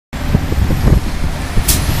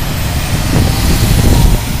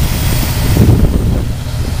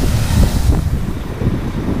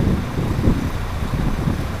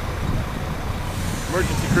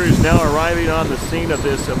now arriving on the scene of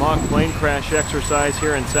this mock plane crash exercise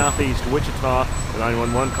here in southeast Wichita. The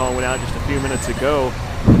 911 call went out just a few minutes ago.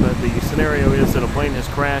 The scenario is that a plane has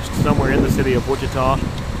crashed somewhere in the city of Wichita.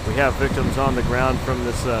 We have victims on the ground from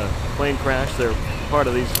this plane crash. They're part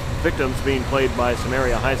of these victims being played by some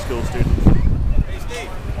area high school students. Hey Steve,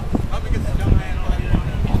 help me get this young man on.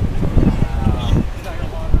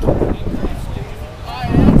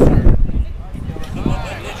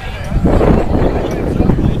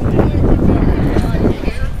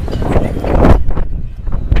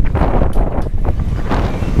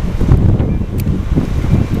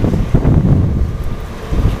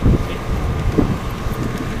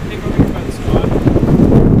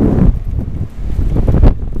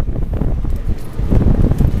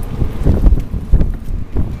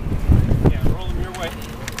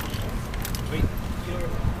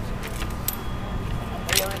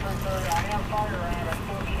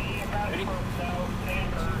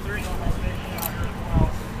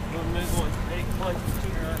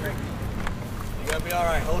 You gotta be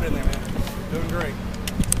alright, hold in there, man. Doing great.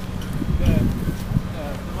 The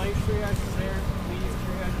light triage is there, medium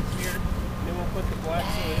triage is here, and then we'll put the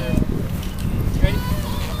blacks over there. Ready?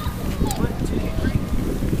 1, 2, 3.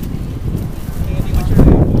 Andy, what's your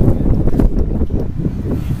name?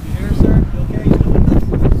 You here, sir? You okay? You still with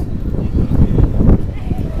us?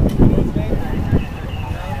 What's your name?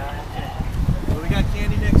 Well, we got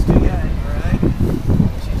Candy next to you, alright?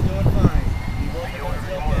 She's doing fine. You both are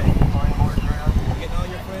okay? Getting all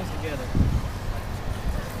your friends together.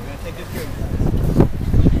 We're going to take good care of you guys.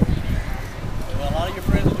 Well, a lot of your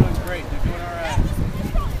friends are doing great. They're doing alright.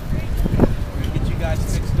 We're going to get you guys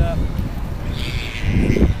fixed up.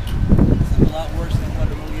 It's a lot worse than what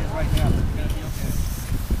it really is right now, but it's going to be okay.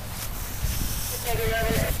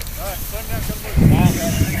 Alright, come down, come with me.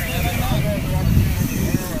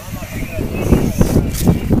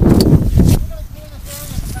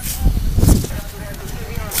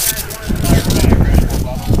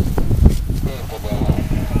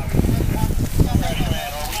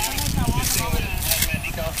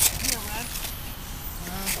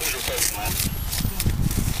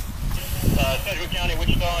 Sedgwick County,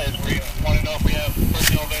 Wichita, is we want to know if we have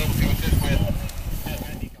personnel available to assist with